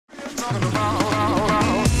Hi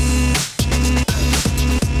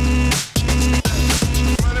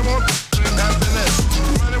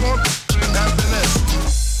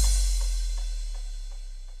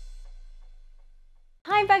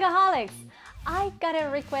bagaholics! I got a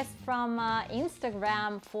request from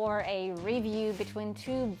Instagram for a review between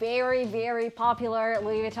two very popular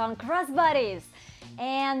Louis Vuitton crossbodies,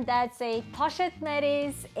 and that's a Pochette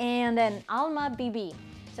Metis and an Alma BB.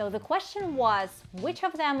 So the question was, which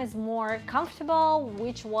of them is more comfortable,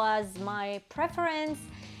 which was my preference,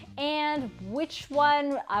 and which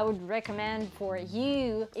one I would recommend for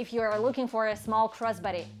you if you are looking for a small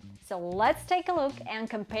crossbody. So let's take a look and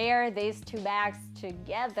compare these two bags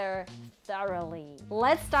together thoroughly.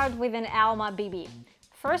 Let's start with an Alma BB.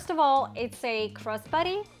 First of all, it's a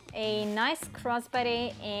crossbody, a nice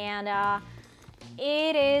crossbody, and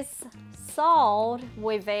it is sold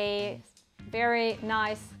with a very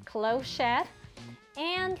nice clochette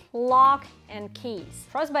and lock and keys.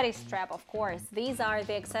 Crossbody strap, of course. These are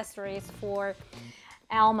the accessories for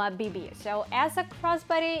Alma BB. So as a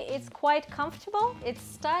crossbody, it's quite comfortable, it's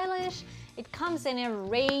stylish, it comes in a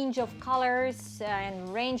range of colors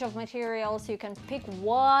and range of materials. You can pick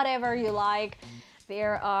whatever you like.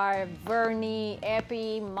 There are vernis,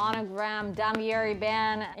 epi, monogram, damier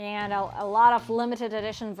band, and a lot of limited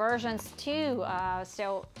edition versions too.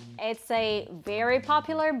 So it's a very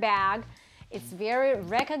popular bag. It's very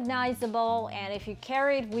recognizable, and if you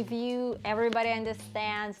carry it with you, everybody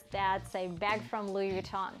understands that's a bag from Louis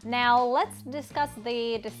Vuitton. Now let's discuss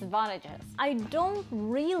the disadvantages. I don't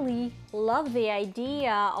really love the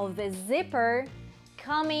idea of the zipper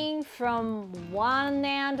coming from one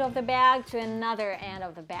end of the bag to another end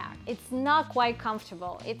of the bag. It's not quite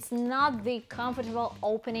comfortable. It's not the comfortable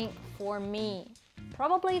opening for me.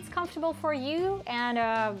 Probably it's comfortable for you, and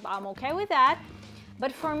I'm okay with that.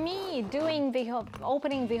 But for me,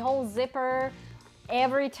 opening the whole zipper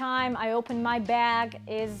every time I open my bag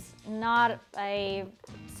is not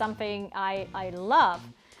something I love.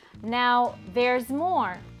 Now, there's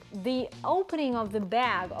more. The opening of the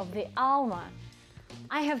bag of the Alma,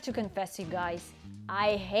 I have to confess, you guys,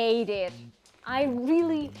 I hate it. I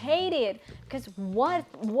really hate it, because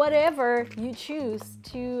whatever you choose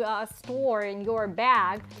to store in your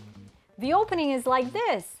bag, the opening is like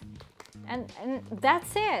this. And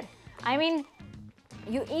that's it. I mean,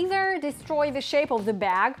 you either destroy the shape of the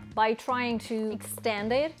bag by trying to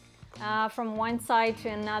extend it from one side to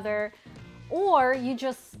another, or you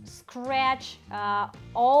just scratch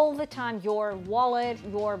all the time your wallet,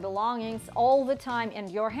 your belongings, all the time, and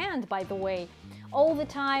your hand, by the way, all the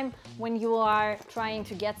time when you are trying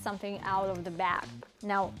to get something out of the bag.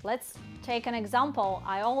 Now, let's take an example.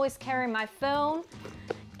 I always carry my phone,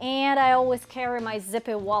 and I always carry my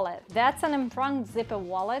zippy wallet. That's an empreinte zippy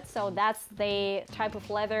wallet, so that's the type of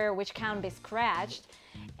leather which can be scratched.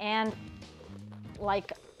 And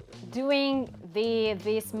like doing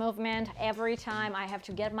this movement every time I have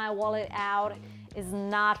to get my wallet out is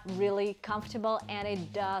not really comfortable, and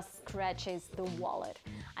it does scratches the wallet.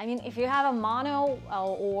 I mean, if you have a mono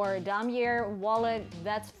or damier wallet,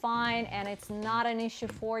 that's fine, and it's not an issue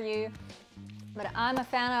for you. But I'm a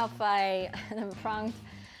fan of an empreinte.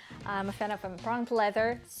 I'm a fan of empreinte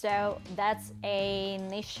leather, so that's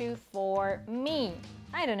an issue for me.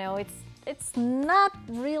 I don't know, it's not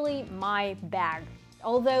really my bag,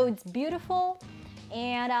 although it's beautiful,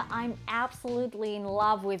 and I'm absolutely in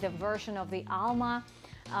love with the version of the Alma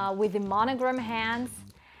with the monogram hands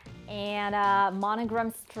and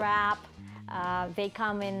monogram strap. They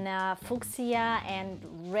come in fuchsia and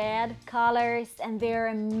red colors, and they're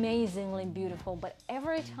amazingly beautiful. But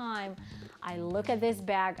every time I look at this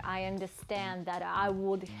bag, I understand that I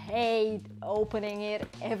would hate opening it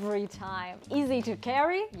every time. Easy to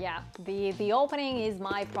carry? Yeah, the opening is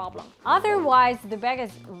my problem. Otherwise, the bag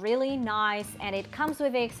is really nice, and it comes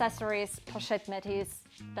with the accessories Pochette Metis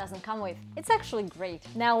doesn't come with. It's actually great.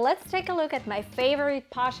 Now let's take a look at my favorite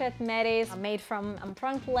Pochette Metis made from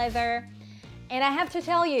empreinte leather. And I have to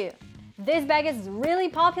tell you, this bag is really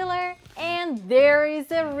popular, and there is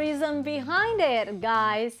a reason behind it,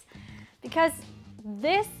 guys. Because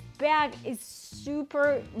this bag is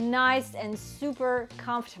super nice and super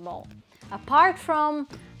comfortable. Apart from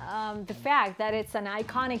the fact that it's an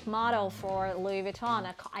iconic model for Louis Vuitton,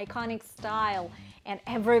 an iconic style, and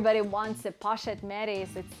everybody wants a Pochette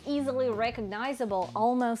Metis, it's easily recognizable,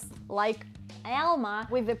 almost like Alma.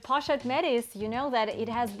 With the Pochette Metis, you know that it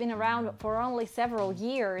has been around for only several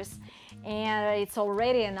years, and it's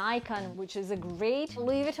already an icon, which is a great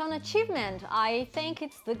Louis Vuitton achievement. I think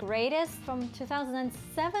it's the greatest from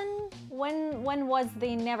 2007. When was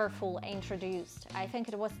the Neverfull introduced? I think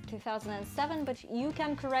it was 2007, but you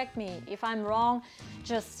can correct me if I'm wrong.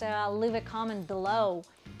 Just leave a comment below.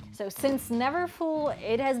 So since Neverfull,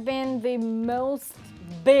 it has been the most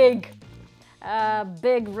big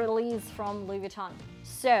release from Louis Vuitton.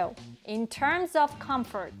 So, in terms of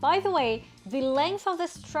comfort, by the way, the length of the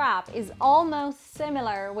strap is almost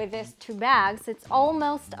similar with these two bags. It's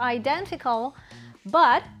almost identical,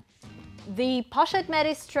 but the Pochette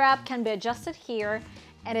Metis strap can be adjusted here,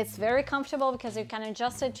 and it's very comfortable because you can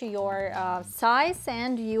adjust it to your size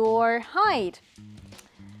and your height.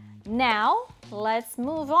 Now, let's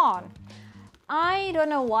move on. I don't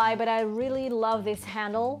know why, but I really love this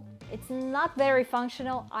handle. It's not very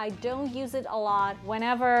functional. I don't use it a lot.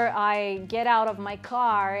 Whenever I get out of my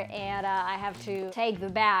car and I have to take the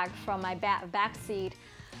bag from my back seat,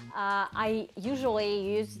 I usually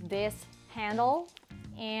use this handle,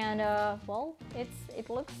 and well, it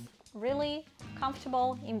looks really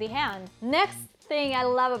comfortable in the hand. Next thing I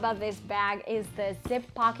love about this bag is the zip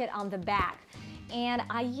pocket on the back. And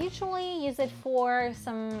I usually use it for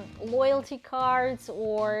some loyalty cards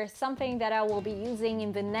or something that I will be using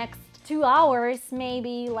in the next 2 hours,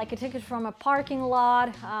 maybe like a ticket from a parking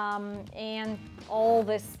lot, and all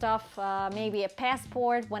this stuff, maybe a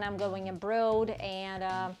passport when I'm going abroad and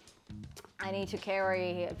I need to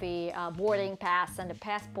carry the boarding pass and the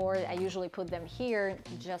passport. I usually put them here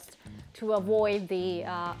just to avoid the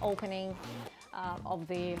opening of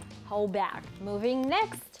the whole bag. Moving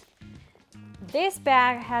next. This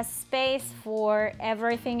bag has space for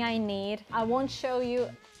everything I need. I won't show you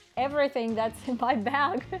everything that's in my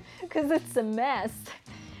bag because it's a mess.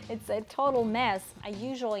 It's a total mess. I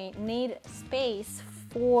usually need space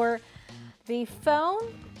for the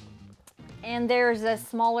phone, and there's a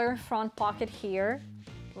smaller front pocket here.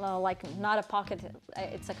 Well, like not a pocket,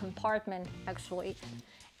 it's a compartment actually.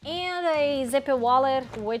 And a zipper wallet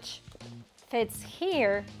which fits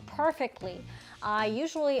here perfectly. I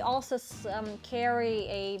usually also carry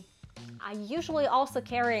a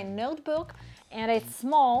notebook, and it's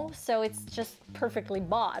small, so it's just perfectly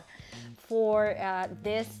bought for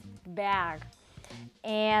this bag.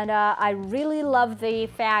 And I really love the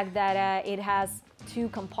fact that it has two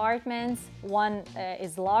compartments. One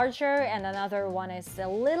is larger and another one is a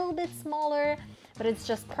little bit smaller, but it's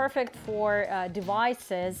just perfect for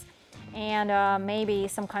devices and maybe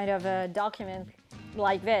some kind of a document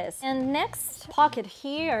like this. And next pocket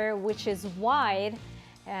here, which is wide,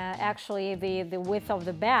 actually the width of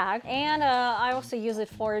the bag, and I also use it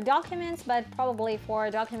for documents, but probably for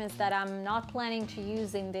documents that I'm not planning to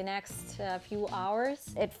use in the next few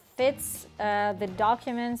hours. It fits the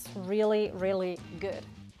documents really good.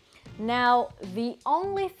 Now, the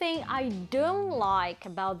only thing I don't like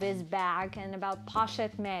about this bag and about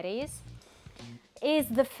Pochette Metis is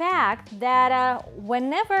the fact that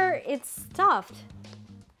whenever it's stuffed,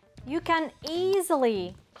 you can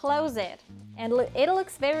easily close it and it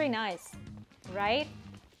looks very nice, right?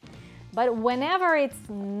 But whenever it's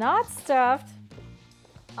not stuffed,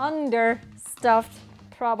 understuffed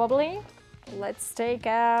probably, let's take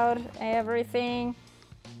out everything.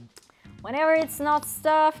 Whenever it's not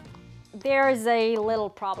stuffed, there's a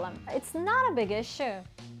little problem. It's not a big issue.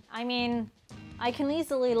 I mean, I can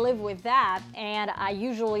easily live with that, and I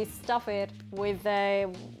usually stuff it with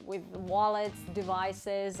wallets,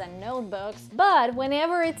 devices, and notebooks. But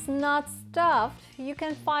whenever it's not stuffed, you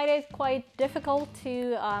can find it quite difficult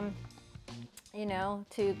to, you know,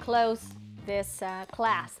 to close this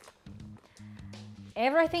clasp.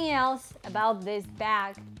 Everything else about this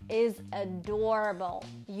bag is adorable.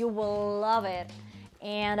 You will love it.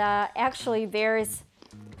 And actually, there is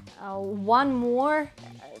one more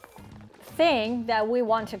thing that we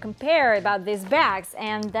want to compare about these bags,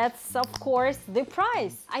 and that's of course the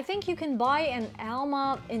price. I think you can buy an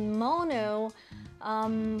Alma in mono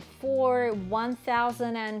for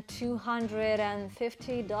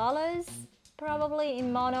 $1,250 probably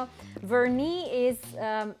in mono. Vernis is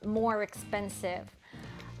more expensive,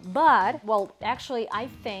 but well, actually I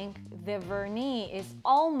think the Vernis is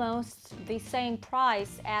almost the same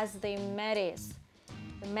price as the Metis.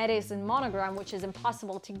 The Metis in monogram, which is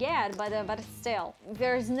impossible to get, but still,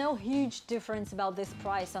 there's no huge difference about this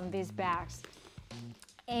price on these bags.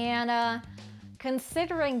 And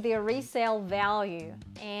considering the resale value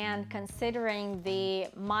and considering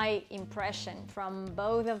my impression from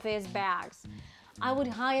both of these bags, I would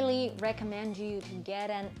highly recommend you to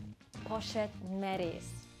get an Pochette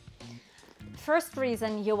Metis. First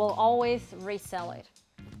reason, you will always resell it,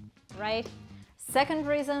 right? Second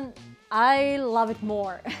reason, I love it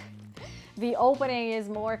more. The opening is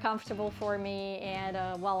more comfortable for me, and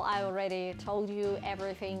well, I already told you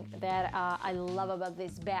everything that I love about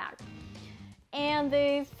this bag. And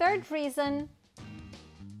the third reason,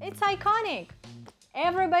 it's iconic.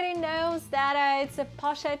 Everybody knows that it's a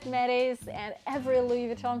Pochette Metis, and every Louis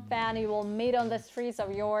Vuitton fan you will meet on the streets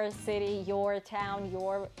of your city, your town,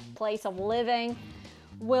 your place of living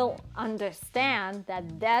will understand that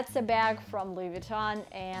that's a bag from Louis Vuitton,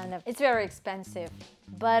 and it's very expensive.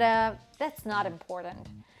 But that's not important.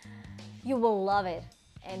 You will love it,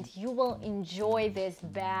 and you will enjoy this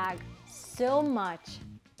bag so much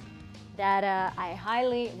that I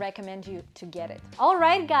highly recommend you to get it.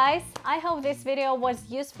 Alright guys, I hope this video was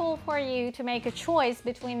useful for you to make a choice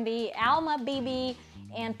between the Alma BB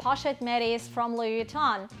and Pochette Metis from Louis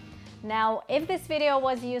Vuitton. Now, if this video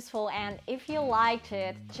was useful and if you liked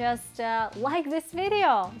it, just like this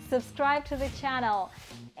video, subscribe to the channel,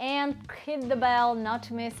 and hit the bell not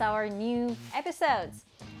to miss our new episodes.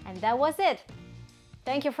 And that was it.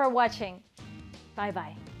 Thank you for watching. Bye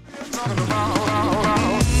bye.